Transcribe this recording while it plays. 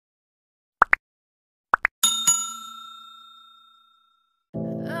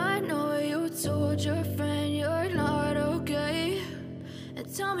told your friend you're not okay?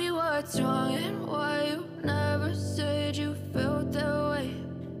 And tell me what's wrong and why you never said you felt that way.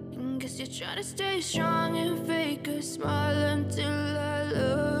 And guess you're trying to stay strong and fake a smile until I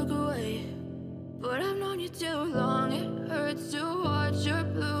look away. But I've known you too long, it hurts to watch your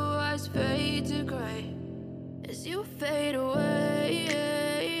blue eyes fade to gray as you fade away,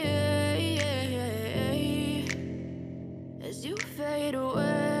 as you fade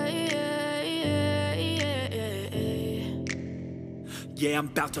away. Yeah, I'm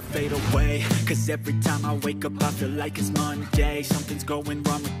about to fade away, cause every time I wake up I feel like it's Monday. Something's going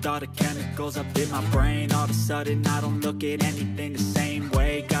wrong with all the chemicals up in my brain. All of a sudden I don't look at anything the same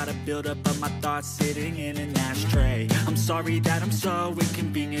way. Got a build up of my thoughts sitting in an ashtray. I'm sorry that I'm so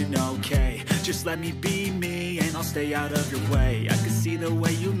inconvenient, okay? Just let me be me and I'll stay out of your way. I can see the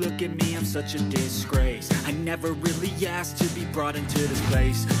way you look at me, I'm such a disgrace. I never really asked to be brought into this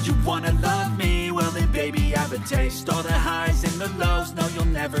place. You wanna love me? Well then baby, have a taste. All the highs and the lows, no, you'll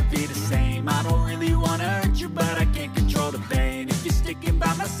never be the same. I don't really wanna hurt you, but I can't control the pain. If you're sticking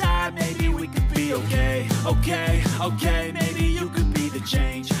by my side, maybe we could be okay. Okay, maybe you could be the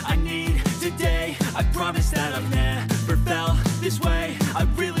change I need today. I promise that I've never felt this way. I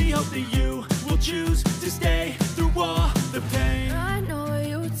really hope that you will choose to stay through all the pain. I know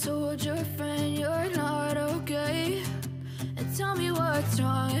you told your friend you're not okay. And tell me what's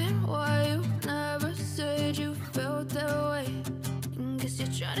wrong and why you never said you felt that way. Guess you're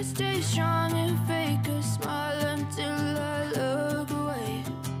trying to stay strong and fake a smile until I look away.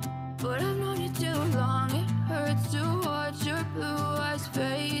 But I've known you too long, it hurts to watch your blue eyes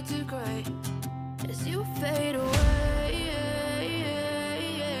fade to gray as you fade away,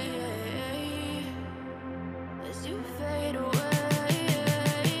 as you fade away,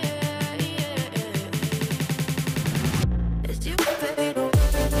 as you fade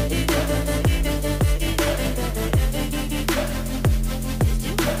away.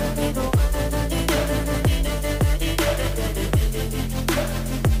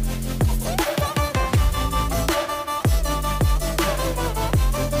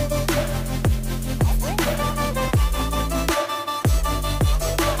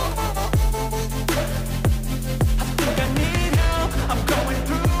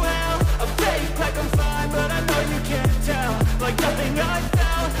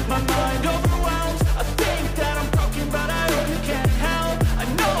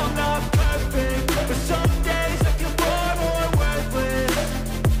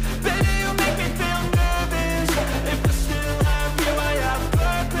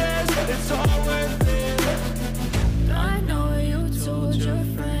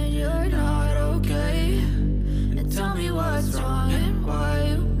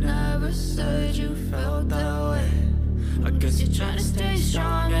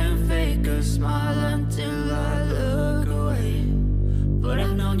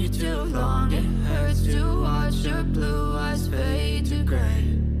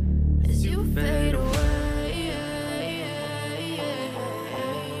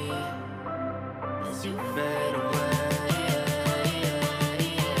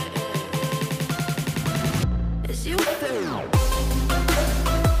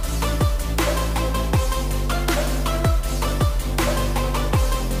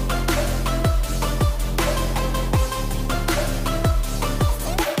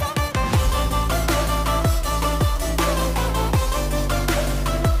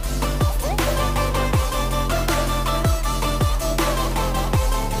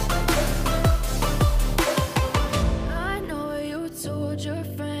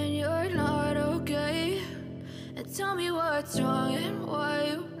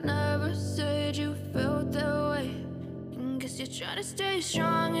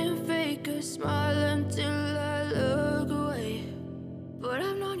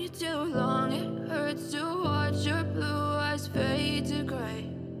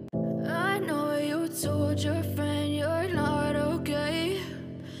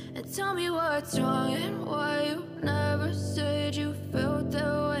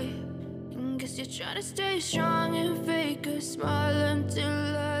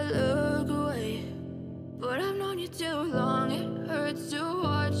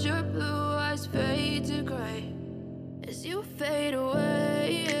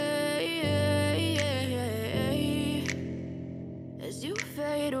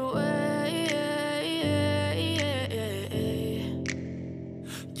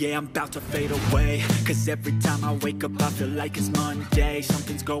 Yeah, I'm about to fade away, cause every time I wake up I feel like it's Monday.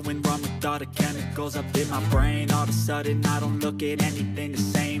 Something's going wrong with all the chemicals up in my brain. All of a sudden I don't look at anything the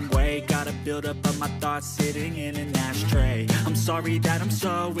same way. Got a buildup of my thoughts sitting in an ashtray. I'm sorry that I'm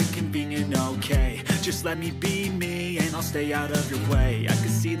so inconvenient, okay. Just let me be me and I'll stay out of your way. I can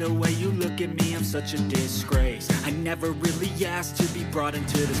see the way you look at me, I'm such a disgrace. I never really asked to be brought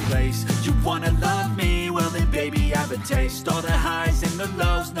into this place. You wanna love me? Well then baby, have a taste. All the highs and the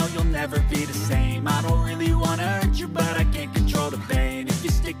lows, no you'll never be the same. I don't really wanna hurt you, but I can't control the pain. If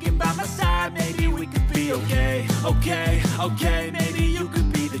you're sticking by my side, maybe we could be okay. Okay, maybe you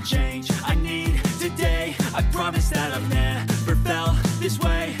could be the change I need today. I promise that I've never felt this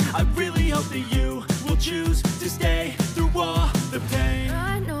way. I really hope that you will choose to stay through all the pain.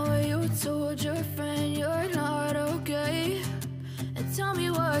 I know you told your friend you're not okay, and tell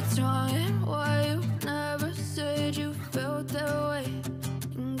me what's wrong and why you never said you felt that way.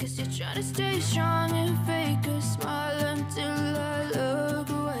 Guess you're trying to stay strong and fake a smile until I look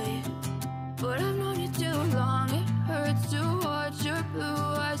away. But I've known you too long, it hurts to watch your blue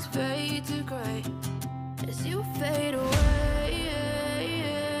eyes fade to gray as you fade away.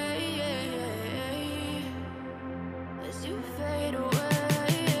 As you fade away.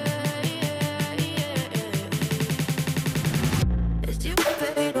 As you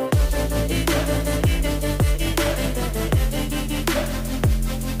fade away.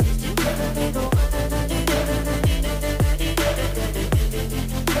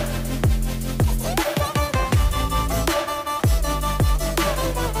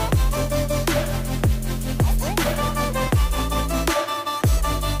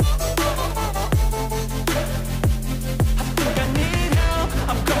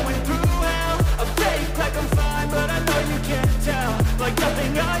 Like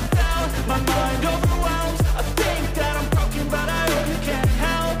nothing I found, my mind overwhelmed.